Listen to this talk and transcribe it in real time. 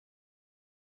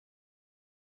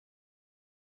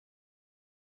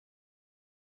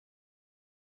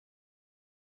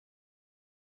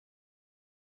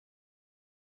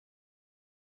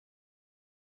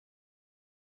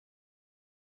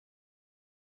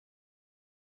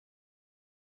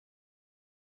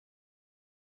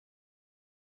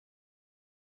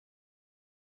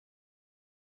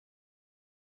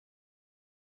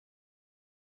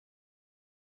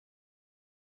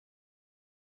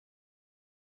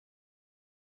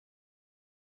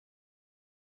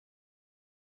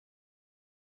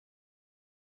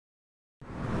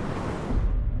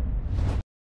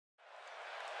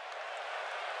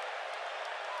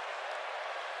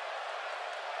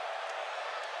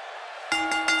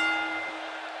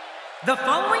The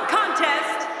following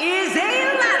contest is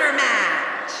a ladder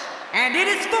match, and it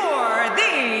is for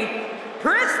the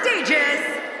prestigious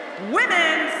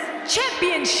Women's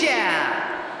Championship.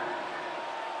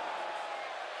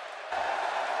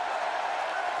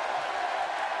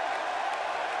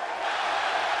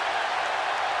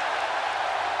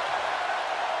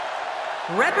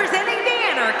 Representing the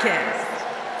Anarchist,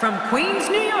 from Queens,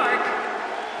 New York,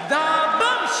 the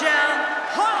bombshell,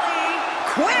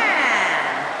 Harley Quinn.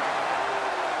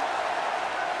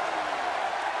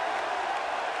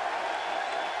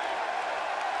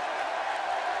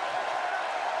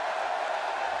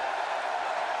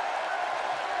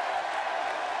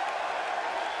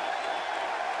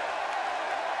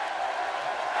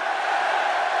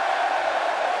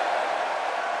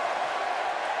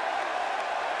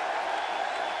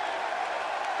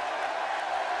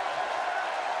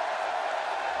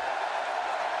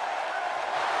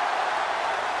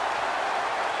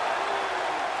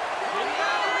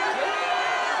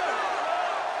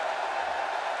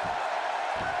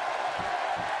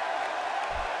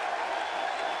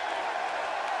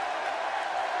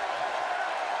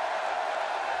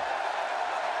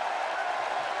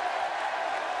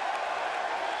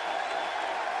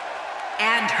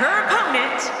 And her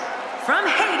opponent, from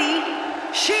Haiti,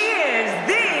 she is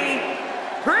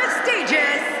the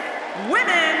prestigious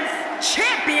Women's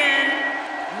Champion,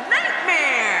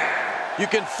 Nightmare. You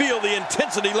can feel the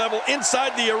intensity level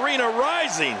inside the arena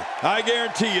rising. I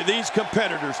guarantee you these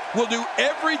competitors will do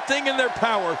everything in their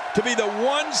power to be the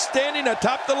one standing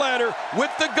atop the ladder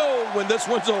with the gold when this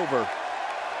one's over.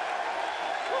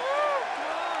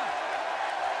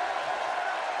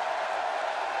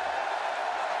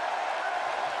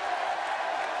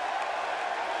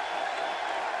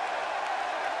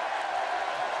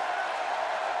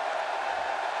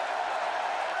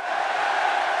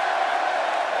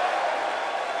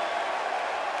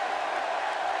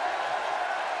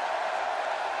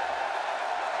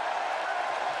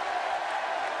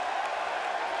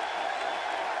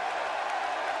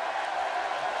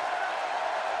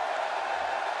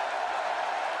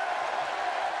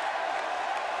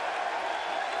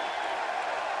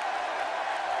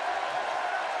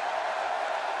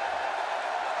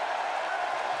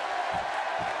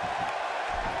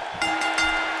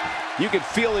 You can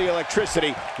feel the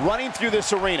electricity running through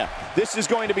this arena. This is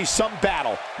going to be some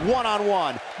battle,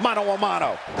 one-on-one,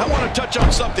 mano-a-mano. I want to touch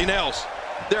on something else.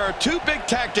 There are two big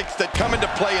tactics that come into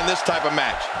play in this type of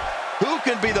match. Who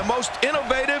can be the most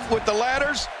innovative with the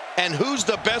ladders, and who's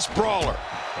the best brawler?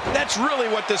 That's really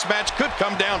what this match could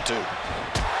come down to.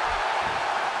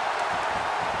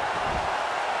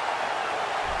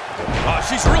 Oh,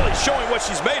 she's really showing what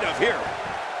she's made of here.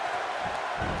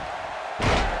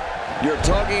 You're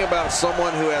talking about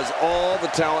someone who has all the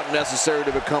talent necessary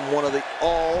to become one of the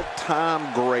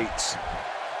all-time greats.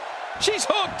 She's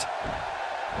hooked.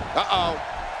 Uh-oh.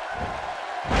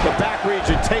 The back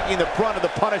region taking the brunt of the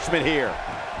punishment here.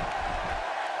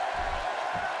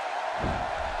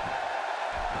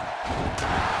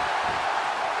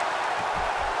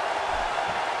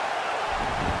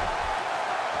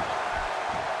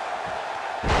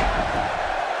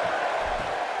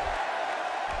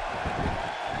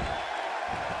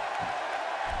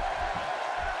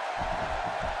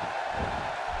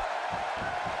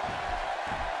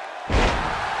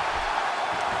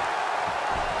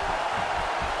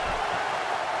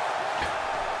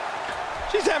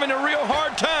 She's having a real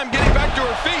hard time getting back to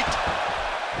her feet.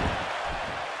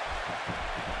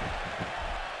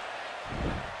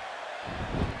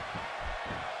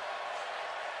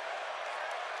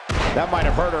 That might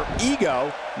have hurt her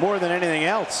ego more than anything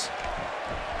else.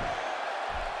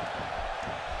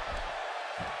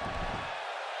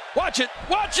 Watch it,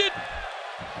 watch it.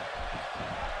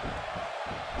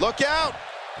 Look out.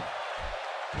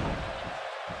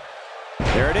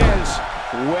 There it is.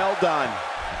 Well done.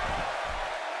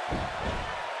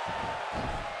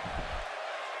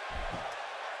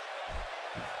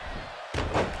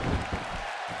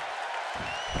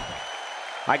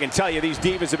 I can tell you these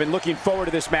divas have been looking forward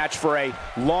to this match for a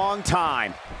long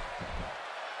time.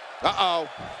 Uh-oh.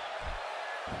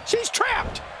 She's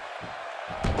trapped.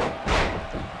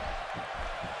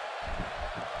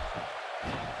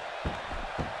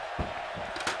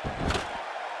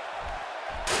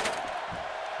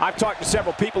 I've talked to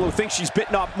several people who think she's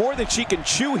bitten off more than she can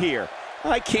chew here.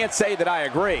 I can't say that I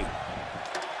agree.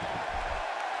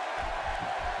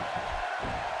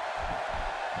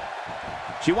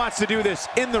 She wants to do this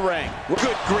in the ring.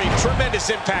 Good grief, tremendous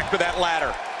impact with that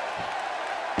ladder.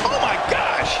 Oh my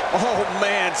gosh! Oh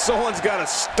man, someone's got to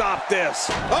stop this.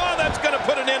 Oh, that's going to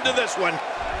put an end to this one.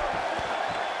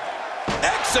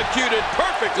 Executed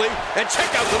perfectly, and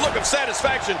check out the look of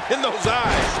satisfaction in those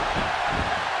eyes.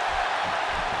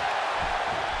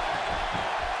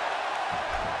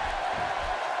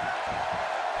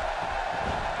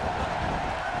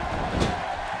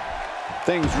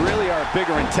 Things really are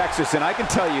bigger in Texas, and I can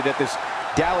tell you that this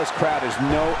Dallas crowd is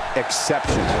no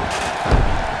exception.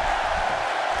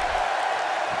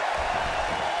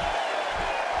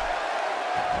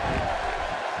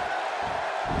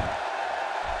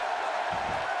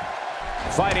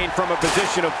 Fighting from a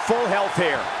position of full health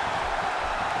here.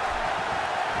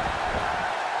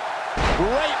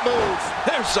 Great move.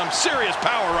 There's some serious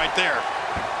power right there.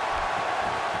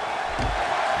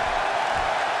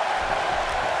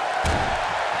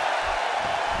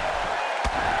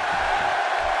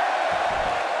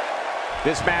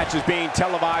 This match is being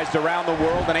televised around the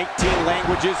world in 18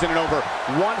 languages and in over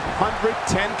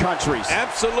 110 countries.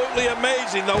 Absolutely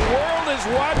amazing. The world is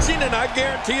watching, and I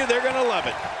guarantee you they're going to love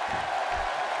it.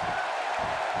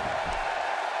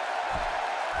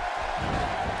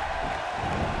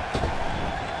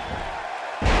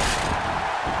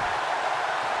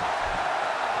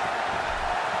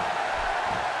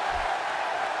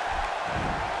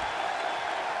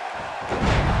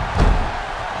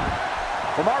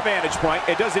 From our vantage point,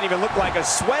 it doesn't even look like a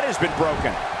sweat has been broken.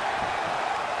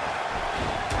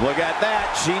 Look at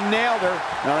that. She nailed her.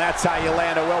 Now that's how you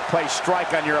land a well-placed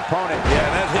strike on your opponent. Yeah,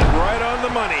 that hit right on the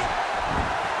money.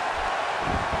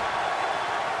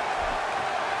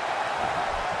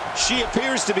 She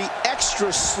appears to be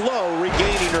extra slow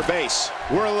regaining her base.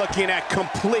 We're looking at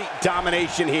complete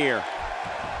domination here.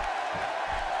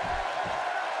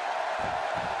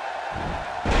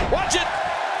 Watch it.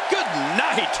 Good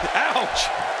night. Ouch.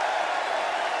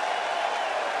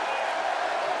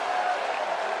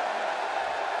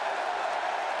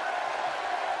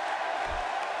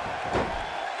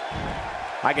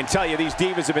 I can tell you these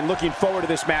divas have been looking forward to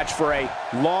this match for a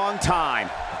long time.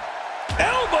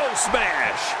 Elbow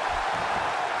smash.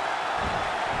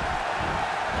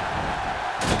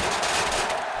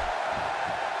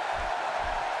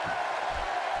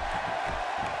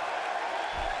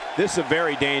 This is a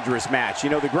very dangerous match. You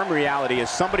know, the grim reality is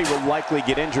somebody will likely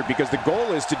get injured because the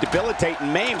goal is to debilitate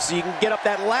and maim so you can get up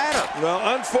that ladder.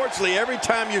 Well, unfortunately, every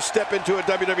time you step into a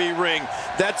WWE ring,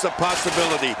 that's a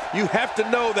possibility. You have to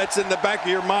know that's in the back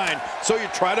of your mind, so you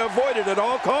try to avoid it at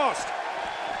all costs.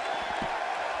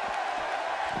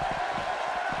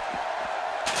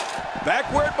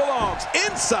 Back where it belongs,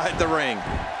 inside the ring.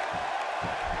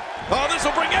 Oh, this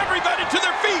will bring everybody to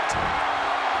their feet.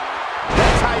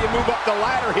 That's how you move up the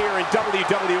ladder here in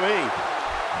WWE.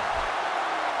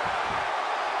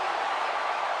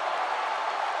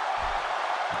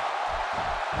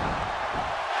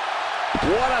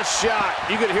 What a shot.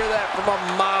 You could hear that from a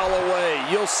mile away.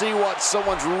 You'll see what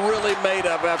someone's really made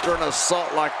of after an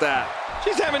assault like that.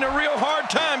 She's having a real hard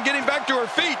time getting back to her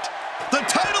feet. The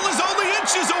title is only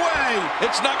inches away.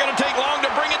 It's not going to take long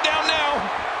to bring it down now.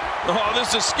 Oh,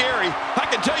 this is scary. I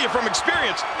can tell you from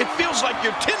experience, it feels like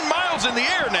you're 10 miles in the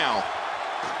air now.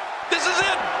 This is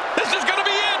it. This is going to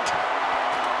be it.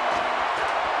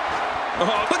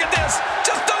 Oh, look at this.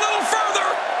 Just a little further.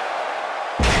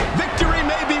 Victory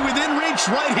may be within reach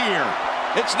right here.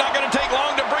 It's not going to take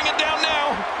long to bring it down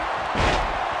now.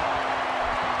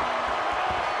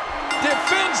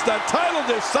 Defends the title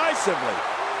decisively.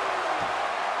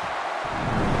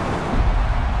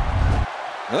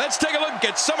 Let's take a look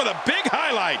at some of the big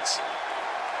highlights.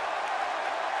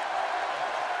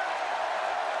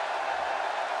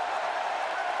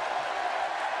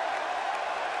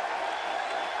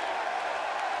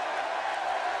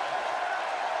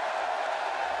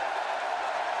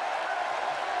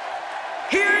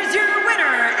 Here's your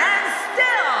winner and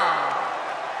still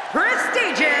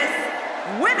prestigious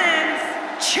Women's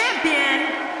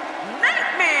Champion,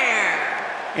 Nightmare.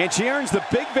 And she earns the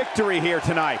big victory here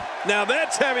tonight. Now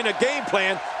that's having a game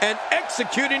plan and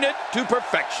executing it to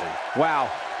perfection.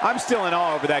 Wow, I'm still in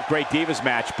awe over that great Divas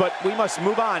match, but we must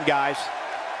move on, guys.